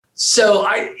Now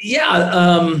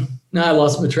I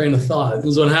lost my train of thought. This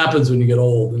is what happens when you get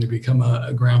old and you become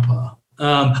a grandpa.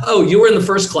 You were in the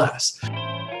first class.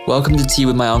 Welcome to Tea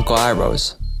with my Uncle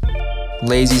Iros.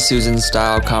 Lazy Susan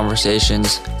style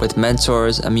conversations with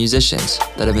mentors and musicians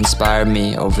that have inspired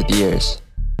me over the years.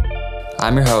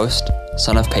 I'm your host,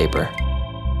 Son of Paper.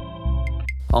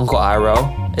 Uncle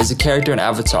Iro is a character in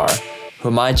Avatar who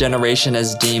my generation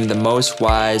has deemed the most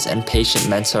wise and patient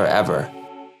mentor ever.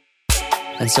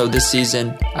 And so this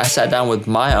season, I sat down with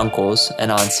my uncles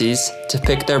and aunties to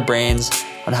pick their brains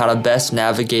on how to best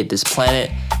navigate this planet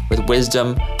with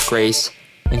wisdom, grace,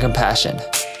 and compassion.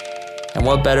 And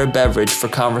what better beverage for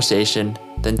conversation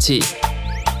than tea?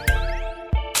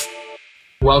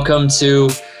 Welcome to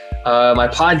my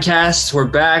podcast. We're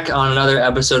back on another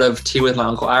episode of Tea with my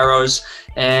Uncle Iros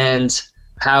and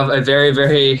have a very,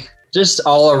 very just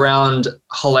all around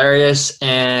hilarious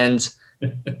and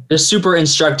just super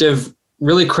instructive,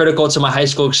 really critical to my high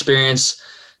school experience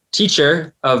former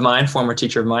teacher of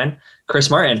mine,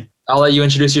 Chris Martin. I'll let you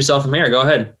introduce yourself from here. Go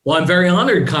ahead. Well, I'm very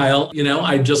honored, Kyle.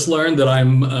 I just learned that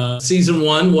I'm season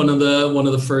one of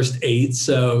the first 8.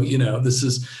 So, this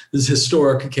is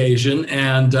historic occasion.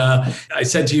 And I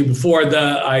said to you before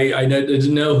that I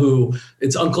didn't know who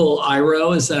it's Uncle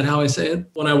Iro. Is that how I say it?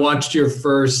 When I watched your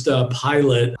first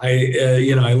pilot,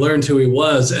 I learned who he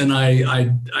was, and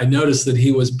I noticed that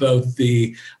he was both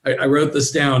I wrote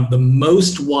this down, the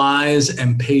most wise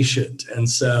and patient. And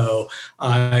so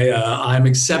I'm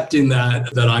accepting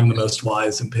that I'm the most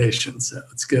wise and patient. So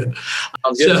it's good.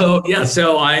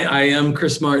 So I am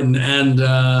Chris Martin, and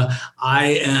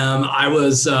I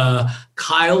was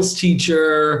Kyle's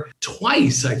teacher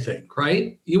twice, I think,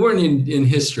 right? You weren't in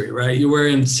history, right? You were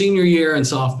in senior year and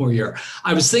sophomore year.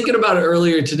 I was thinking about it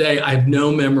earlier today. I have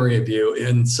no memory of you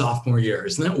in sophomore year.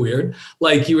 Isn't that weird?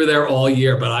 Like you were there all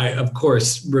year, but I, of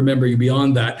course, remember you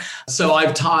beyond that. So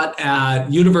I've taught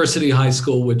at University High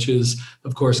School, which is,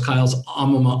 of course, Kyle's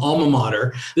alma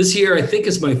mater. This year, I think,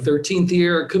 is my 13th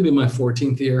year. It could be my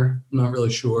 14th year. I'm not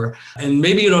really sure. And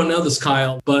maybe you don't know this,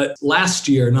 Kyle, but last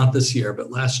year, not this year,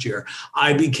 but last year,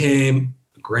 I became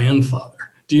a grandfather.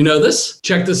 Do you know this?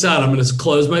 Check this out. I'm going to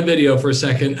close my video for a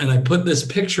second, and I put this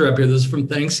picture up here. This is from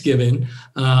Thanksgiving,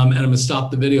 and I'm going to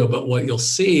stop the video, but what you'll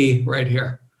see right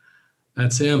here,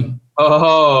 that's him.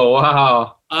 Oh,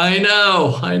 wow. I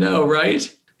know,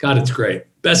 right? God, it's great.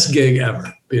 Best gig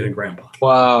ever, being a grandpa.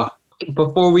 Wow.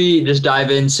 Before we just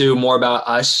dive into more about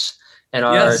us and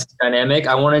our dynamic,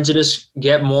 I wanted to just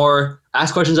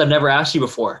ask questions I've never asked you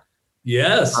before.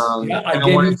 Yes. I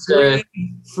gave you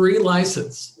free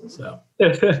license. So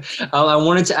I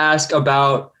wanted to ask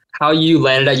about how you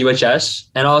landed at UHS,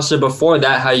 and also before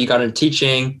that, how you got into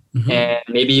teaching, and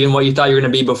maybe even what you thought you were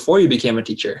going to be before you became a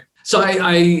teacher. So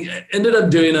I ended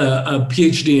up doing a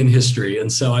PhD in history.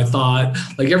 And so I thought,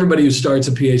 like everybody who starts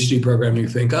a PhD program, you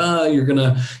think, you're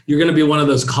gonna be one of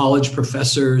those college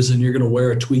professors and you're gonna wear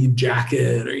a tweed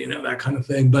jacket or, that kind of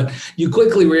thing. But you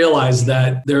quickly realize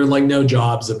that there are like no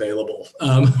jobs available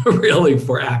really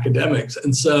for academics.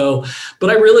 And so,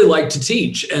 but I really like to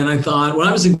teach. And I thought when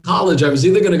I was in college, I was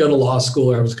either gonna go to law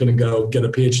school or I was gonna go get a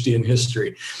PhD in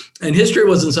history. And history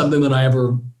wasn't something that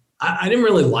I didn't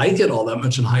really like it all that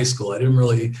much in high school. I didn't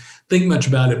really think much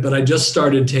about it, but I just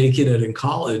started taking it in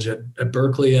college at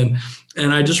Berkeley, and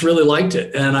I just really liked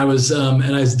it. And I was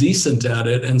decent at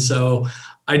it. And so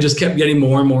I just kept getting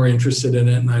more and more interested in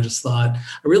it. And I just thought,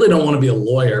 I really don't want to be a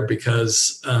lawyer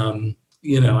because,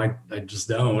 I just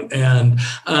don't. And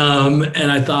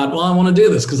I thought, well, I want to do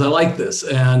this because I like this.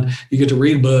 And you get to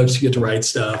read books, you get to write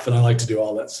stuff, and I like to do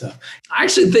all that stuff. I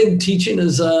actually think teaching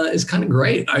is kind of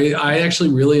great. I actually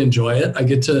really enjoy it. I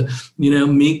get to,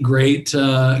 meet great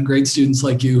students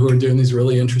like you who are doing these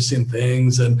really interesting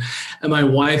things. And my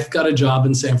wife got a job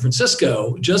in San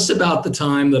Francisco just about the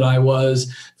time that I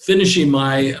was finishing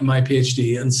my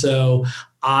PhD. And so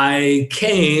I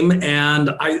came and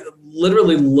I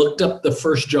literally looked up the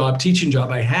first teaching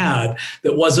job I had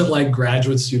that wasn't like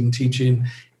graduate student teaching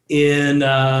in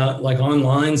like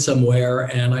online somewhere.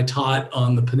 And I taught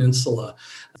on the peninsula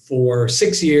for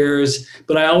 6 years,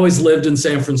 but I always lived in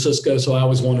San Francisco, so I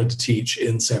always wanted to teach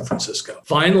in San Francisco.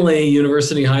 Finally,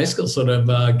 University High School sort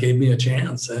of gave me a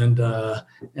chance, and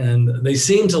they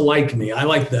seem to like me. I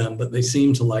like them, but they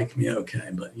seem to like me okay.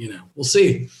 But, we'll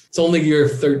see. It's only year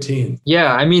 13.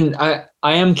 Yeah, I mean, I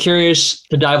am curious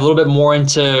to dive a little bit more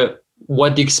into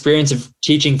what the experience of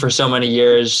teaching for so many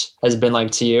years has been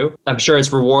like to you. I'm sure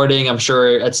it's rewarding. I'm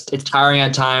sure it's tiring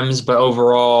at times, but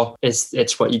overall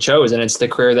it's what you chose and it's the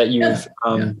career that you've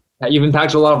You've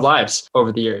impacted a lot of lives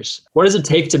over the years. What does it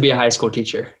take to be a high school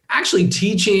teacher? Actually,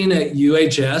 teaching at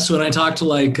UHS, when I talk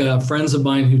to friends of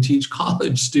mine who teach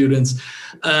college students,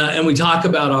 and we talk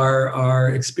about our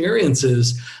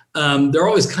experiences, they're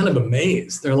always kind of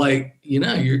amazed. They're like,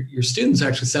 your students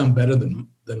actually sound better than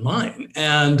mine,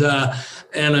 and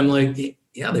I'm like,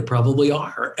 yeah, they probably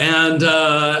are. And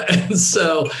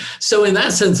so in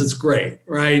that sense, it's great,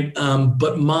 right?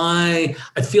 But I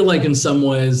feel like in some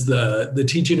ways the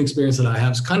teaching experience that I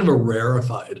have is kind of a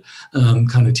rarefied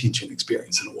kind of teaching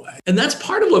experience in a way. And that's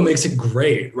part of what makes it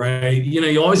great, right?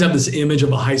 You always have this image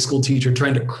of a high school teacher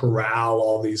trying to corral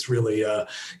all these really,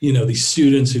 these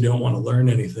students who don't want to learn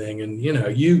anything. And,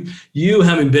 you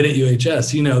having been at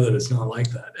UHS, you know that it's not like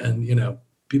that. And,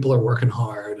 people are working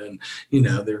hard and,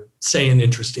 they're saying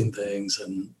interesting things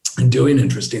and doing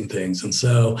interesting things. And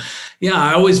so,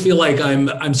 I always feel like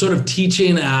I'm sort of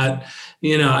teaching at,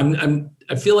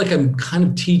 I feel like I'm kind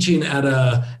of teaching at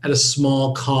a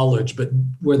small college, but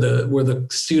where the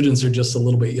students are just a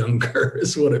little bit younger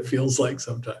is what it feels like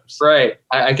sometimes. Right.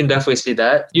 I can definitely see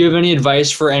that. Do you have any advice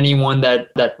for anyone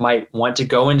that might want to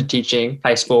go into teaching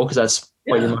high school? Because that's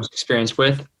what you're most experienced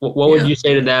with. What would you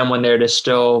say to them when they're just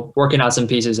still working out some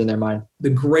pieces in their mind?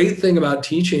 The great thing about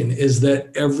teaching is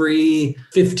that every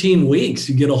 15 weeks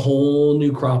you get a whole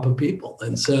new crop of people.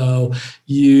 And so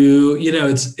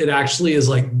it actually is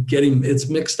like it's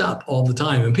mixed up all the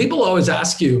time. And people always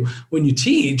ask you when you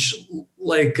teach,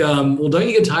 well, don't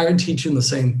you get tired teaching the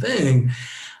same thing?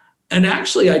 And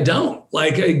actually, I don't.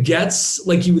 It gets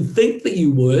you would think that you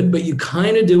would, but you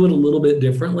kind of do it a little bit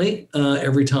differently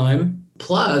every time.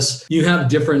 Plus, you have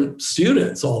different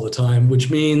students all the time,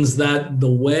 which means that the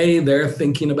way they're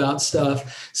thinking about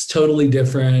stuff is totally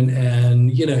different.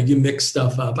 And, you mix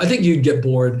stuff up. I think you'd get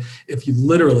bored if you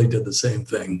literally did the same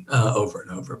thing over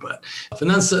and over. And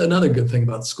that's another good thing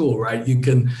about school, right? You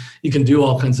can do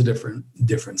all kinds of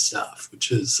different stuff,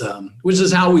 which is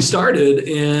how we started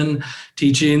in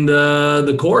teaching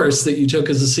the course that you took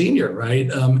as a senior,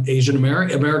 right?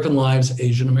 American Lives,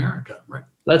 Asian America, right?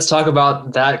 Let's talk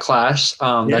about that class.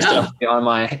 That's definitely on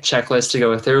my checklist to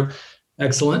go through.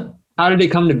 Excellent. How did it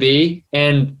come to be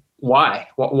and why?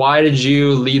 Why did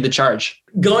you lead the charge?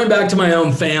 Going back to my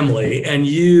own family, and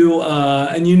you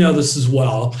know this as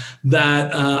well,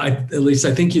 that at least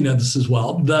I think you know this as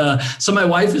well. So my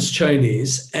wife is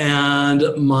Chinese, and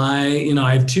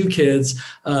I have two kids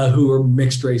who are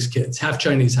mixed race kids, half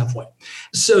Chinese, half white.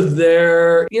 So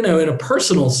they're, in a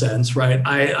personal sense, right?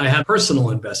 I have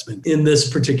personal investment in this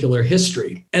particular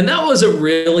history. And that wasn't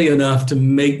really enough to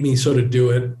make me sort of do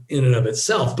it in and of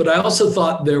itself. But I also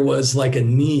thought there was a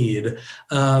need,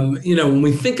 when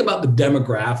we think about the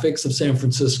demographics of San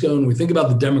Francisco and we think about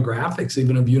the demographics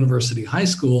even of University High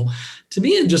School, to me,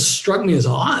 it just struck me as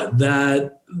odd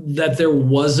that there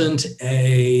wasn't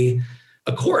a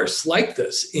course like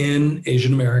this in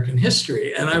Asian American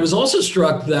history. And I was also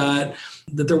struck that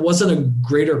there wasn't a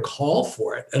greater call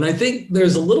for it. And I think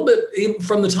there's a little bit,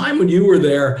 from the time when you were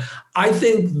there, I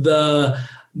think the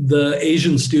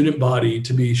Asian student body,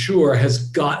 to be sure, has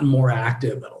gotten more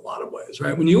active in a lot of ways,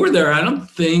 right? When you were there, I don't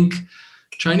think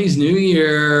Chinese New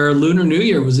Year, Lunar New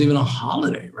Year was even a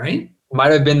holiday, right?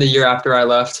 Might have been the year after I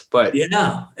left, but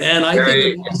yeah. And I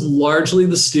think it was largely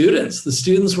the students. The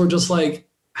students were just like,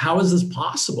 how is this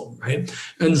possible, right?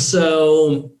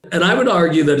 And I would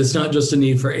argue that it's not just a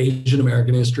need for Asian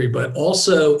American history, but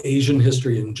also Asian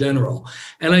history in general.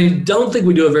 And I don't think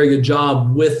we do a very good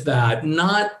job with that,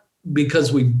 not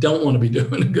because we don't want to be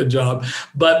doing a good job,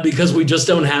 but because we just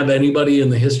don't have anybody in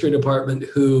the history department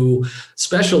who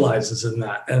specializes in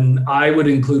that. And I would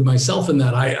include myself in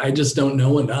that. I just don't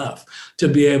know enough to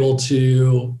be able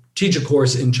to teach a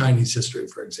course in Chinese history,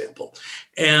 for example.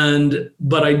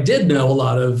 But I did know a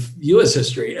lot of US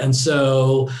history. And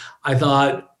so I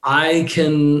thought I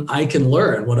can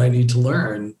learn what I need to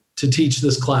learn to teach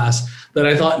this class that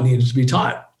I thought needed to be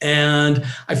taught. And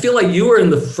I feel like you were in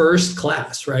the first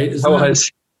class, right? I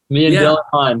was. Me and Dylan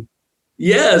Hahn.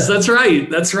 Yes, that's right.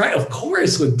 That's right. Of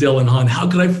course, with Dylan Hahn. How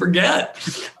could I forget?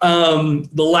 The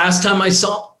last time I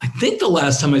saw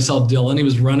Dylan, he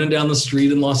was running down the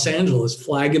street in Los Angeles,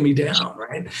 flagging me down,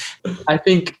 right? I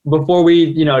think before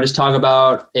we, just talk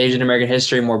about Asian American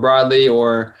history more broadly,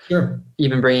 or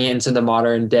even bringing it into the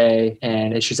modern day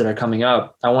and issues that are coming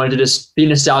up, I wanted to just be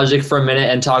nostalgic for a minute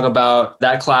and talk about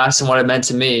that class and what it meant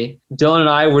to me. Dylan and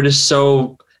I were just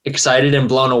so excited and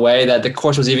blown away that the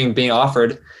course was even being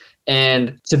offered.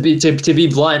 And to be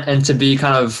blunt and to be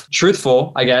kind of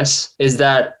truthful, I guess, is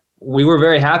that we were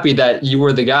very happy that you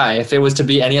were the guy. If it was to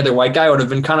be any other white guy, it would have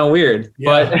been kind of weird.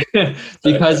 Yeah. But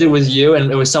because it was you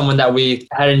and it was someone that we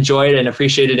had enjoyed and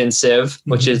appreciated in Civ,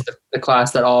 which is the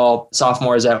class that all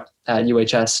sophomores at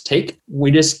UHS take,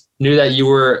 we just knew that you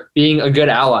were being a good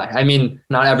ally. I mean,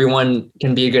 not everyone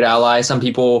can be a good ally. Some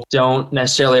people don't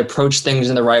necessarily approach things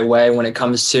in the right way when it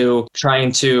comes to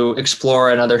trying to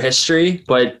explore another history,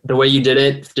 but the way you did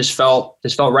it just felt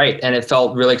right. And it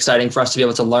felt really exciting for us to be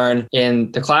able to learn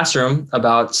in the classroom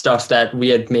about stuff that we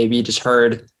had maybe just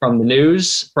heard from the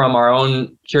news, from our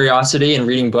own curiosity and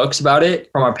reading books about it,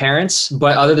 from our parents.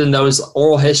 But other than those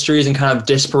oral histories and kind of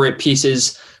disparate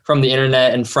pieces from the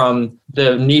internet and from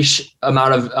the niche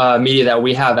amount of media that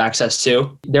we have access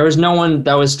to, there was no one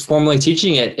that was formally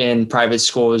teaching it in private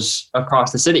schools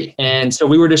across the city. And so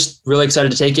we were just really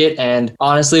excited to take it. And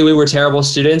honestly, we were terrible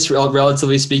students,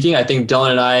 relatively speaking. I think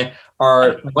Dylan and I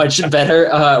are much better,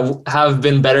 have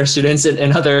been better students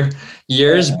in other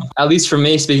years. At least for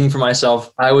me, speaking for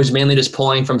myself, I was mainly just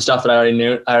pulling from stuff that I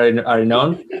already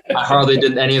known. I hardly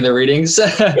did any of the readings.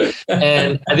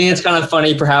 And I think it's kind of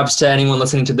funny, perhaps, to anyone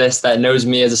listening to this that knows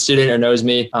me as a student or knows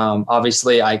me.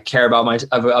 Obviously, I care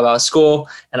about school,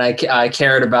 and I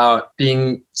cared about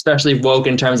being especially woke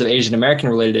in terms of Asian American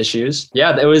related issues.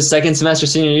 Yeah, it was second semester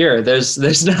senior year. There's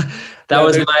no. That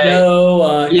was my.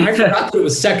 I forgot that it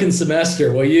was second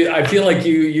semester. Well, I feel like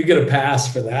you get a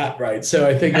pass for that, right? So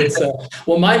I think it's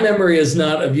well, my memory is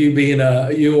not of you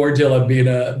or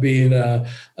Dylan being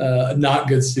a not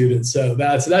good student. So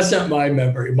that's not my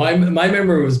memory. My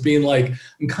memory was being like,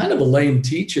 I'm kind of a lame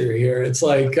teacher here. It's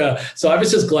like, so I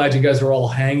was just glad you guys were all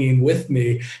hanging with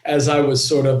me as I was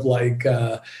sort of like,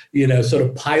 sort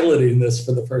of piloting this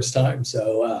for the first time.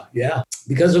 So yeah,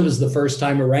 because it was the first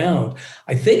time around,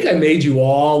 I think I made you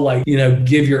all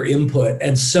give your input.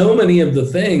 And so many of the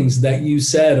things that you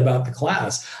said about the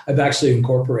class, I've actually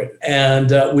incorporated.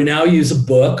 And we now use a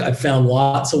book. I've found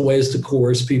lots of ways to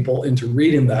coerce people into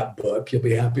reading that book. You'll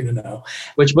be happy to know.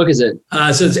 Which book is it?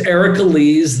 So it's Erica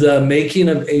Lee's The Making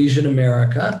of Asian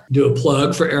America. Do a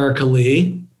plug for Erica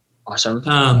Lee. Awesome.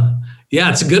 Yeah,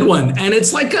 it's a good one. And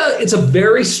it's it's a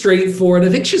very straightforward, I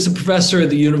think she's a professor at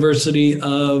the University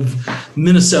of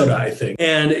Minnesota, I think.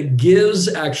 And it gives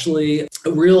actually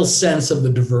a real sense of the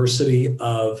diversity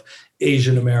of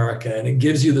Asian America. And it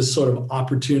gives you this sort of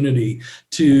opportunity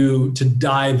to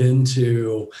dive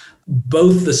into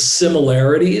both the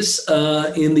similarities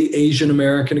in the Asian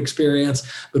American experience,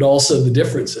 but also the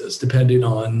differences depending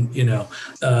on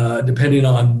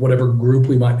whatever group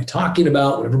we might be talking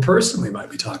about, whatever person we might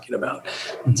be talking about.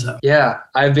 And so, yeah,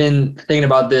 I've been thinking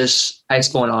about this high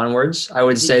school and onwards. I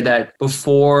would say that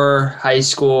before high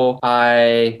school,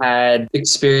 I had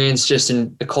experience just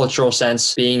in a cultural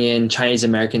sense being in Chinese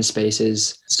American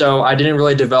spaces. So I didn't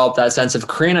really develop that sense of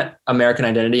Korean American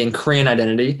identity and Korean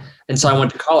identity until I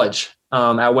went to college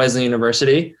at Wesleyan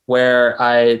University, where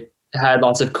I had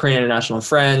lots of Korean international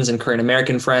friends and Korean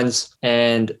American friends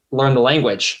and learned the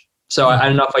language. So I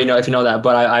don't know if you know that,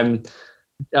 but I'm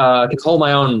can hold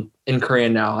my own in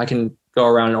Korean now. I can go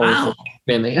around and order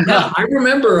mainly. Yeah, I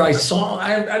remember I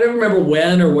don't remember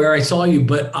when or where I saw you,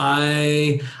 but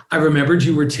I remembered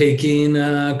you were taking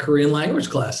Korean language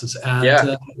classes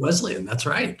at Wesleyan. That's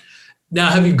right. Now,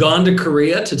 have you gone to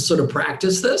Korea to sort of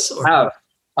practice this? Or? I have.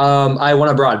 I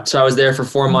went abroad. So I was there for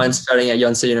 4 months studying at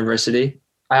Yonsei University.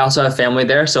 I also have family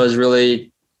there. So it was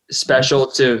really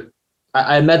special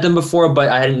I met them before, but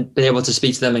I hadn't been able to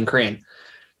speak to them in Korean.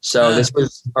 So this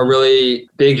was a really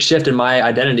big shift in my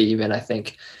identity, even, I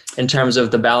think, in terms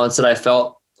of the balance that I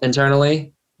felt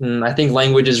internally. I think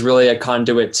language is really a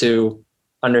conduit to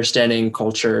understanding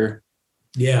culture.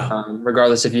 Yeah.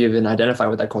 Regardless if you even identify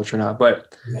with that culture or not.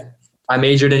 But I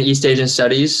majored in East Asian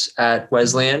Studies at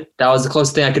Wesleyan. That was the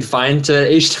closest thing I could find to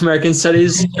Asian American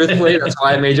Studies, truthfully. That's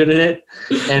why I majored in it.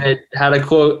 And it had a,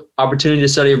 quote, opportunity to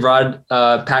study abroad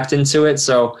packed into it.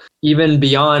 So even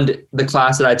beyond the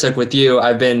class that I took with you,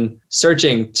 I've been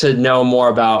searching to know more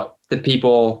about the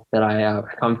people that I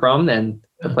come from and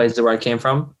the places where I came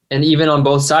from. And even on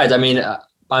both sides, I mean,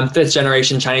 I'm fifth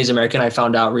generation Chinese American, I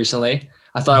found out recently.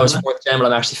 I thought I was fourth gen, but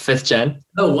I'm actually fifth gen.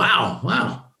 Oh, wow.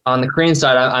 Wow. On the Korean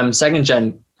side, I'm second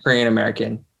gen Korean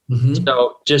American. Mm-hmm.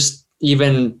 So just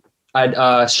even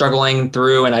struggling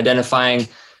through and identifying,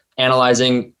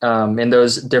 analyzing in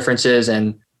those differences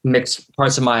and mixed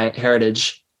parts of my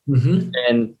heritage. Mm-hmm.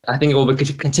 And I think it will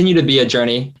continue to be a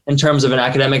journey in terms of an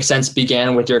academic sense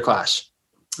began with your class.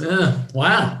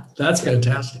 Wow. That's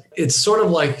fantastic. It's sort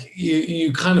of like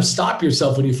you kind of stop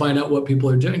yourself when you find out what people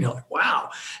are doing. You're like, wow.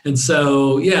 And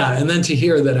so, yeah. And then to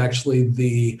hear that actually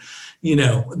the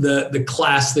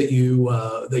class that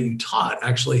you taught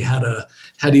actually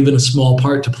had even a small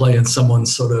part to play in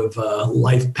someone's sort of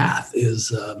life path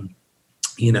is,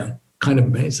 kind of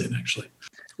amazing, actually.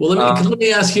 Well, let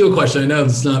me ask you a question. I know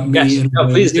it's not me. Yes. No,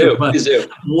 please do. Please do.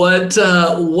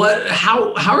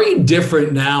 How are you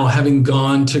different now, having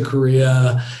gone to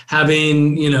Korea,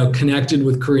 having, connected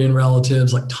with Korean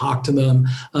relatives, like talked to them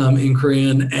in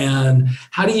Korean, and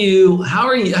how do you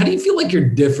feel like you're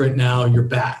different now you're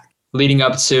back? Leading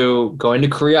up to going to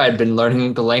Korea, I'd been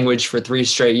learning the language for 3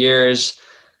 straight years,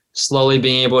 slowly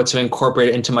being able to incorporate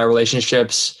it into my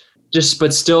relationships,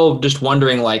 but still just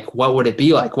wondering, like, what would it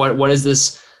be like? What is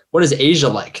this? What is Asia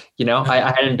like?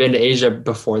 I hadn't been to Asia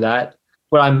before that,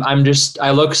 but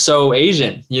I look so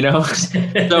Asian,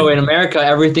 So in America,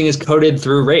 everything is coded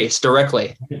through race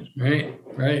directly.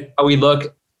 Right. How we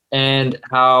look, and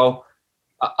how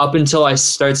up until I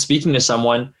start speaking to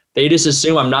someone, they just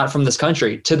assume I'm not from this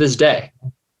country to this day.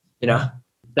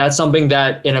 That's something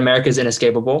that in America is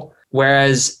inescapable.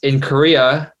 Whereas in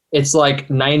Korea, it's like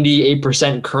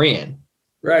 98% Korean.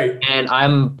 Right. And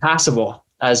I'm passable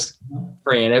as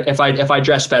Korean. If I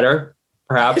dress better,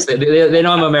 perhaps they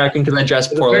know I'm American because I dress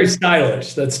poorly. Very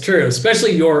stylish. That's true,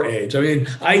 especially your age. I mean,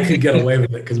 I could get away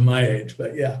with it because of my age,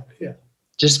 but yeah.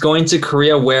 Just going to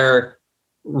Korea where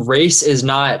race is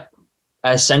not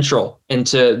as central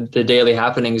into the daily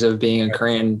happenings of being a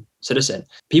Korean citizen.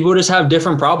 People just have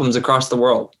different problems across the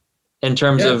world in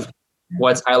terms of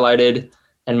what's highlighted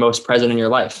and most present in your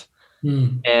life.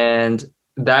 And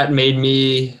that made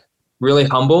me really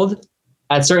humbled.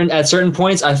 At certain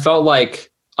points, I felt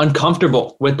like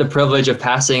uncomfortable with the privilege of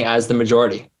passing as the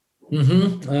majority.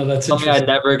 Oh, that's something I'd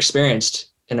never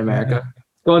experienced in America.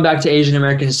 Going back to Asian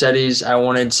American studies, I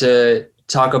wanted to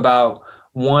talk about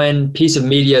one piece of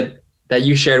media that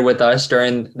you shared with us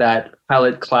during that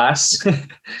pilot class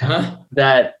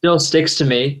that still sticks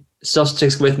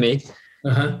with me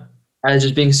as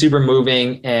just being super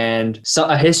moving, and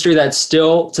a history that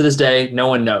still to this day no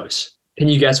one knows. Can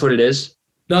you guess what it is?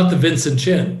 Not the Vincent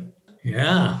Chin.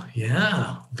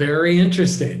 Yeah. Very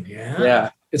interesting. Yeah.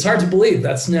 It's hard to believe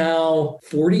that's now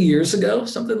 40 years ago,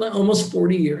 something like almost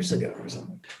 40 years ago or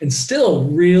something, and still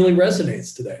really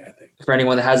resonates today, I think. For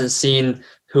anyone that hasn't seen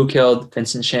Who Killed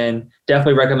Vincent Chin,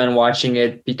 definitely recommend watching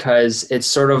it, because it's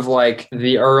sort of like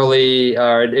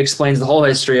it explains the whole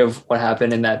history of what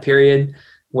happened in that period,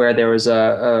 where there was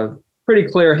a pretty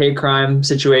clear hate crime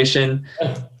situation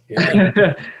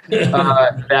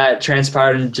that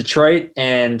transpired in Detroit.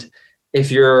 And if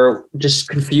you're just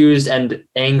confused and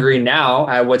angry now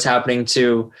at what's happening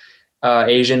to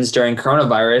Asians during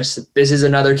coronavirus, this is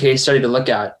another case study to look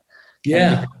at.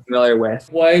 Yeah. Familiar with.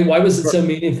 Why was it so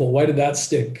meaningful? Why did that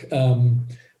stick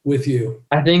with you?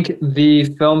 I think the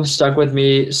film stuck with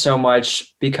me so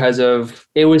much because of,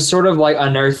 it was sort of like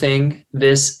unearthing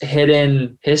this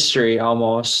hidden history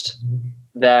almost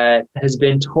that has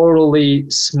been totally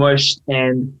smushed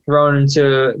and thrown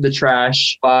into the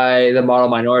trash by the model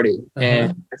minority.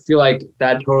 And I feel like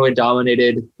that totally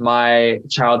dominated my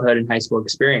childhood and high school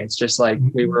experience. Just like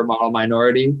we were a model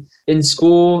minority in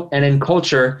school and in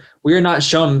culture, we are not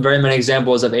shown very many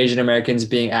examples of Asian Americans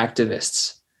being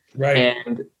activists, right,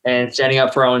 and standing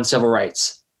up for our own civil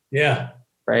rights. Yeah.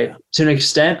 Right. Yeah. To an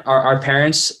extent, our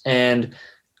parents and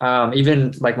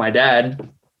even like my dad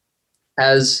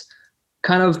has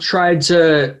kind of tried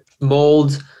to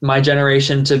mold my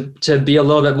generation to be a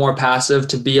little bit more passive,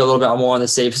 to be a little bit more on the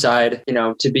safe side,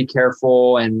 to be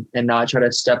careful and not try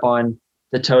to step on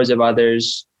the toes of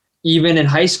others. Even in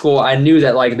high school, I knew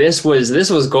that like this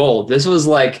was gold. This was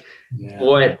like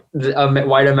what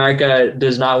white America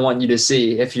does not want you to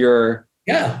see if you're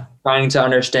trying to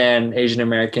understand Asian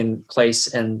American place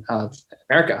in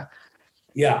America.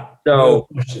 Yeah. So no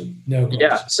question.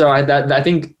 Yeah. So I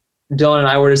think Dylan and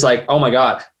I were just like, oh my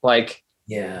God, like,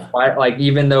 why, like,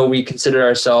 even though we consider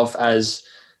ourselves as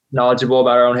knowledgeable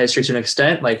about our own history to an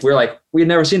extent, like we'd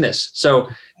never seen this. So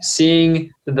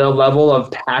seeing the level of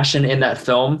passion in that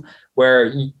film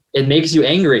where it makes you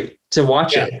angry to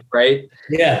watch it, right?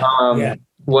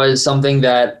 Was something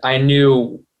that I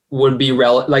knew would be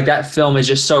relevant. Like that film is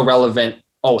just so relevant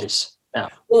always. now.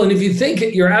 Well, and if you think,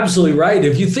 you're absolutely right.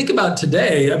 If you think about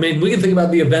today, I mean, we can think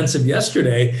about the events of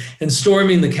yesterday and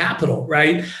storming the Capitol,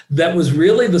 right? That was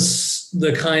really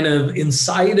the kind of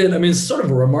incited, I mean, it's sort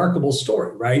of a remarkable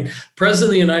story, right? President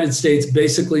of the United States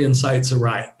basically incites a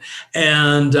riot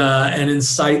and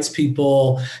incites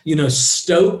people,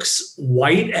 stokes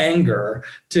white anger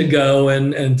to go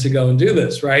and do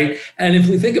this, right? And if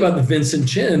we think about the Vincent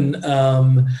Chin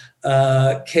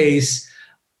case,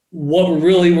 what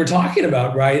we're talking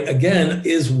about, right, again,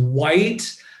 is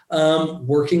white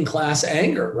working class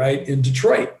anger, right, in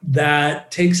Detroit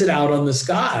that takes it out on this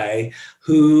guy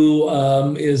who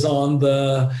is on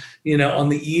the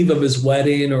eve of his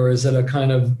wedding, or is at a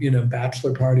kind of,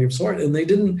 bachelor party of sort. And they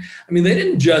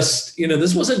didn't just,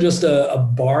 this wasn't just a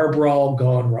bar brawl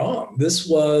gone wrong. This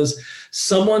was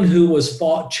someone who was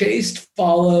chased,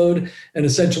 followed, and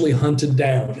essentially hunted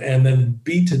down and then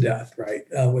beat to death, right,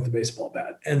 with a baseball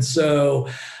bat. And so,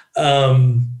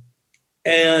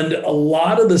 and a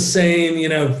lot of the same,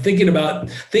 thinking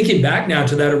back now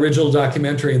to that original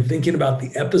documentary and thinking about the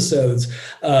episodes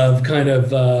of kind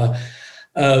of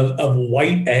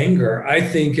white anger, I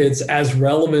think it's as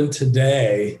relevant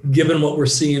today, given what we're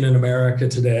seeing in America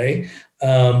today,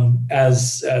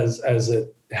 as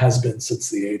it has been since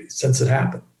the 80s, since it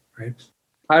happened, right?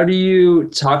 How do you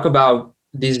talk about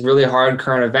these really hard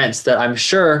current events that I'm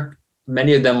sure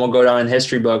many of them will go down in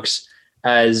history books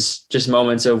as just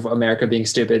moments of America being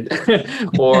stupid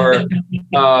or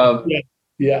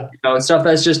stuff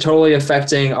that's just totally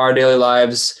affecting our daily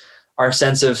lives, our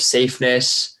sense of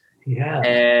safeness. Yeah.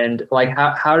 And like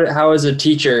how as a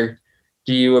teacher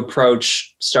do you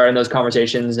approach starting those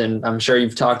conversations? And I'm sure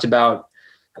you've talked about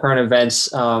current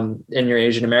events in your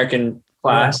Asian American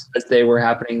class as they were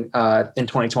happening in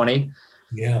 2020.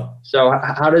 Yeah. So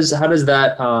how do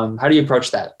you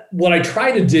approach that? What I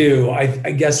try to do,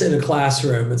 I guess, in a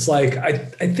classroom, it's like, I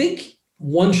think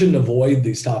one shouldn't avoid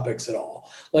these topics at all.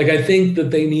 Like, I think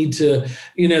that they need to,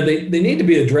 they need to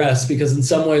be addressed, because in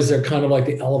some ways they're kind of like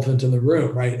the elephant in the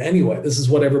room, right? Anyway, this is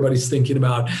what everybody's thinking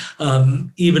about,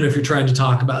 even if you're trying to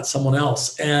talk about someone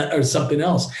else or something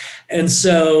else. And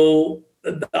so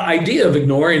the idea of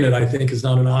ignoring it, I think, is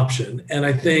not an option. And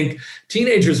I think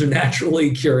teenagers are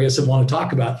naturally curious and want to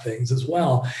talk about things as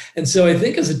well. And so I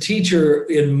think as a teacher,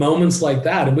 in moments like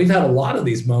that, and we've had a lot of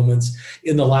these moments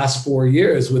in the last 4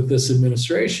 years with this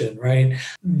administration, right,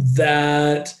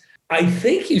 that I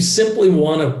think you simply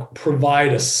want to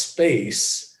provide a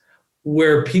space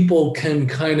where people can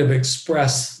kind of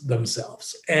express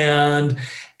themselves, and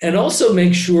also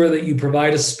make sure that you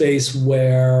provide a space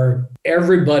where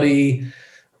everybody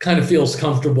kind of feels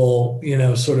comfortable,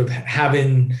 sort of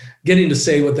getting to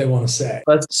say what they want to say.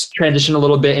 Let's transition a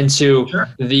little bit into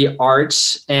the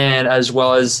arts, and as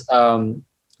well as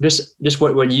just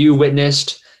what you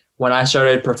witnessed when I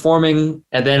started performing,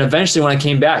 and then eventually when I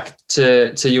came back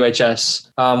to UHS.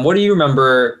 What do you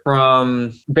remember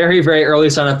from very, very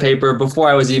early Son of Paper, before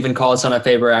I was even called Son of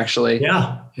Paper, actually?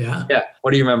 Yeah.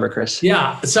 What do you remember, Chris?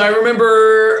 Yeah. So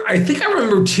I think I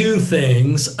remember two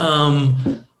things.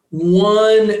 Two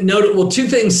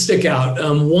things stick out.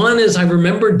 One is, I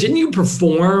remember, didn't you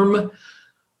perform?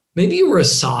 Maybe you were a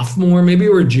sophomore, maybe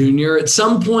you were a junior. At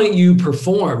some point you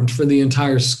performed for the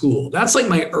entire school. That's like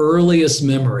my earliest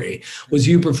memory, was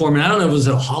you performing. I don't know if it was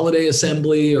a holiday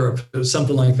assembly or if it was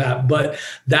something like that, but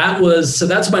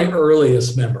that's my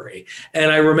earliest memory. And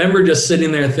I remember just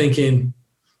sitting there thinking,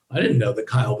 I didn't know that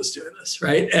Kyle was doing this,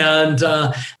 right? And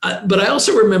but I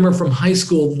also remember from high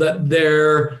school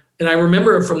and I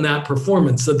remember it from that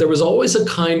performance, that there was always a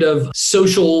kind of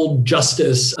social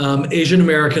justice, Asian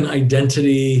American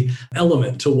identity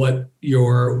element to what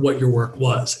your work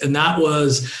was. And that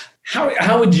was,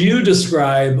 how would you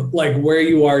describe like where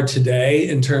you are today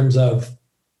in terms of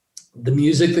the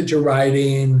music that you're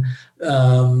writing,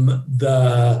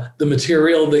 the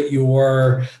material that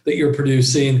you're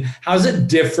producing? How's it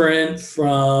different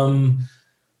from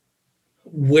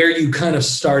where you kind of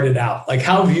started out? Like,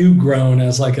 how have you grown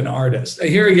as like an artist?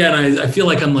 Here again, I feel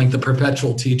like I'm like the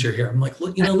perpetual teacher here. I'm like,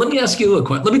 let me ask you a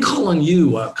question. Let me call on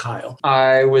you, Kyle.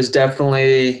 I was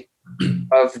definitely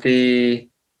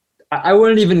I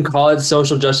wouldn't even call it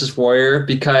social justice warrior,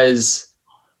 because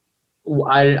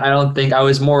I don't think I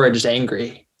was more just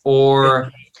angry, or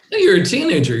you're a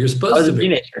teenager. You're supposed to be. I was a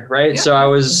teenager, right? Yeah, so I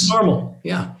was normal.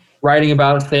 Yeah. Writing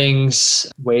about things,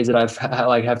 ways that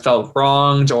have felt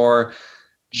wronged or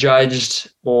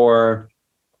judged or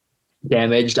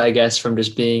damaged, I guess, from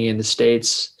just being in the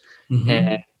States.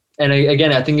 Mm-hmm. And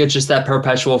again, I think it's just that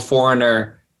perpetual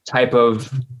foreigner type of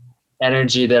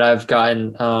energy that I've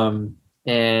gotten,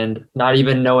 and not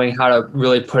even knowing how to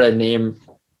really put a name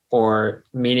or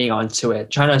meaning onto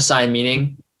it, trying to assign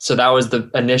meaning. So that was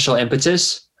the initial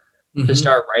impetus to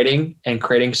start writing and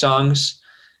creating songs.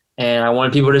 And I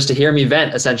wanted people just to hear me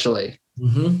vent, essentially.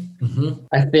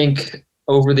 I think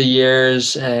over the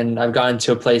years, and I've gotten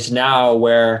to a place now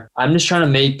where I'm just trying to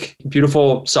make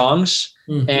beautiful songs.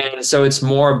 And so it's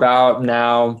more about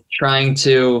now trying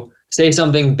to say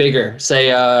something bigger, say,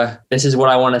 this is what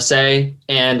I want to say.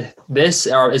 And this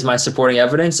is my supporting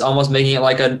evidence, almost making it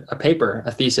like a paper,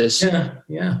 a thesis. And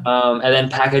then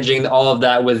packaging all of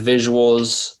that with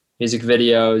visuals, music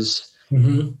videos,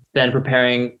 then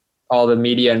preparing all the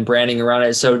media and branding around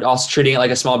it. So also treating it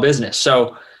like a small business.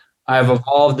 So I've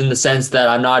evolved in the sense that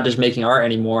I'm not just making art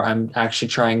anymore. I'm actually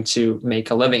trying to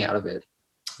make a living out of it.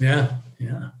 Yeah.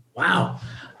 Wow.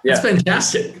 That's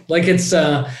fantastic. Like it's,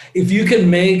 if you can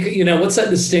make, what's that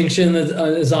distinction that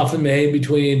is often made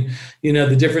between,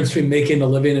 the difference between making a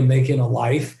living and making a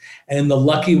life? And the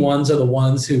lucky ones are the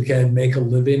ones who can make a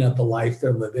living at the life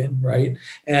they're living. Right.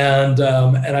 And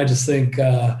I just think,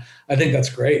 I think that's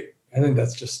great. I think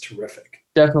that's just terrific.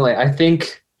 Definitely. I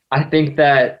think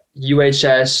that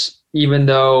UHS, even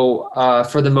though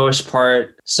for the most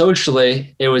part,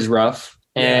 socially, it was rough.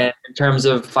 And in terms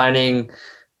of finding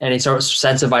any sort of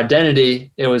sense of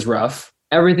identity, it was rough.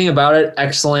 Everything about it,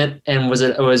 excellent. And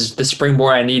it was the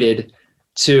springboard I needed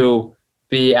to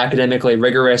be academically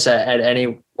rigorous at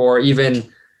any, or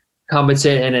even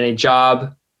competent in any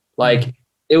job. Like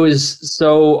it was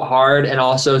so hard, and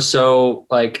also so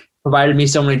like provided me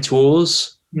so many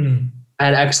tools. I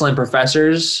had excellent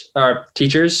professors or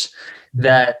teachers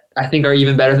that I think are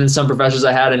even better than some professors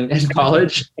I had in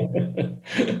college,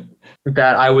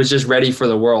 that I was just ready for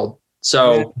the world.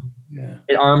 So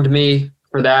it armed me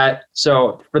for that.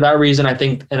 So for that reason, I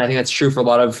think that's true for a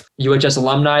lot of UHS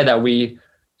alumni, that we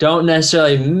don't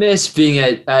necessarily miss being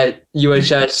at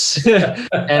UHS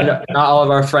and not all of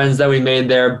our friends that we made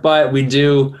there, but we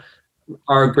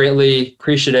are greatly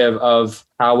appreciative of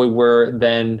how we were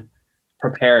then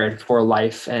prepared for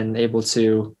life and able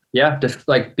to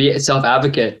be a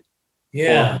self-advocate.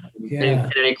 In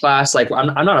any class. Like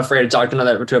I'm not afraid to talk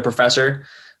to a professor,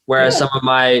 whereas some of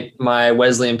my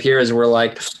Wesleyan peers were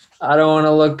like, I don't want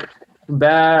to look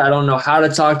bad, I don't know how to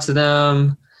talk to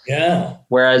them.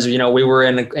 Whereas we were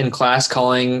in class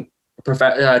calling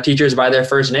teachers by their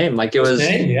first name, like it was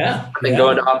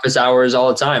going to office hours all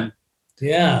the time.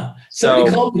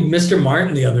 Somebody called me Mr.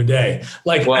 Martin the other day.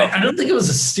 Like, I don't think it was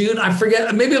a student. I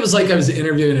forget. Maybe it was like I was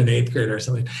interviewing an 8th grader or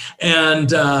something.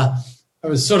 And I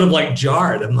was sort of like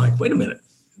jarred. I'm like, wait a minute.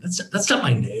 That's not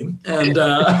my name. And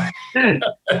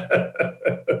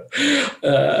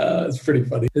it's pretty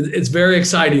funny. It's very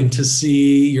exciting to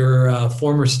see your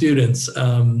former students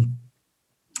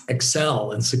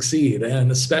excel and succeed,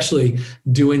 and especially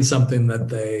doing something that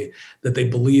they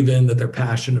believe in, that they're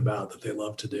passionate about, that they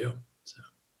love to do.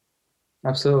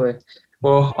 Absolutely.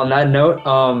 Well, on that note,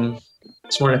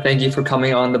 just want to thank you for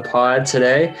coming on the pod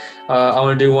today. I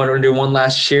want to do one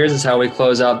last cheers. Is how we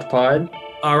close out the pod.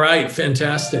 All right.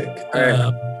 Fantastic. All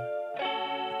right.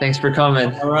 Thanks for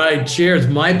coming. All right. Cheers.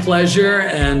 My pleasure.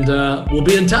 And we'll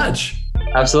be in touch.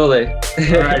 Absolutely.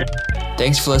 All right.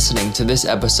 Thanks for listening to this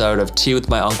episode of Tea with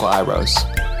My Uncle Iros.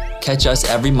 Catch us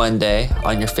every Monday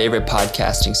on your favorite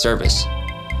podcasting service.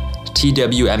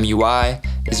 TWMUI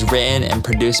is written and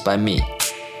produced by me.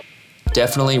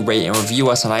 Definitely rate and review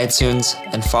us on iTunes,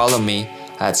 and follow me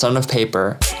at Son of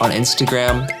Paper on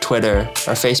Instagram, Twitter,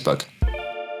 or Facebook.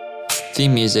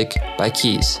 Theme music by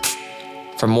Keys.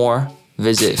 For more,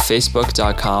 visit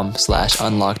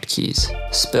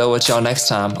facebook.com/unlockedkeys. Spill with y'all next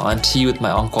time on Tea with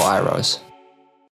My Uncle Iros.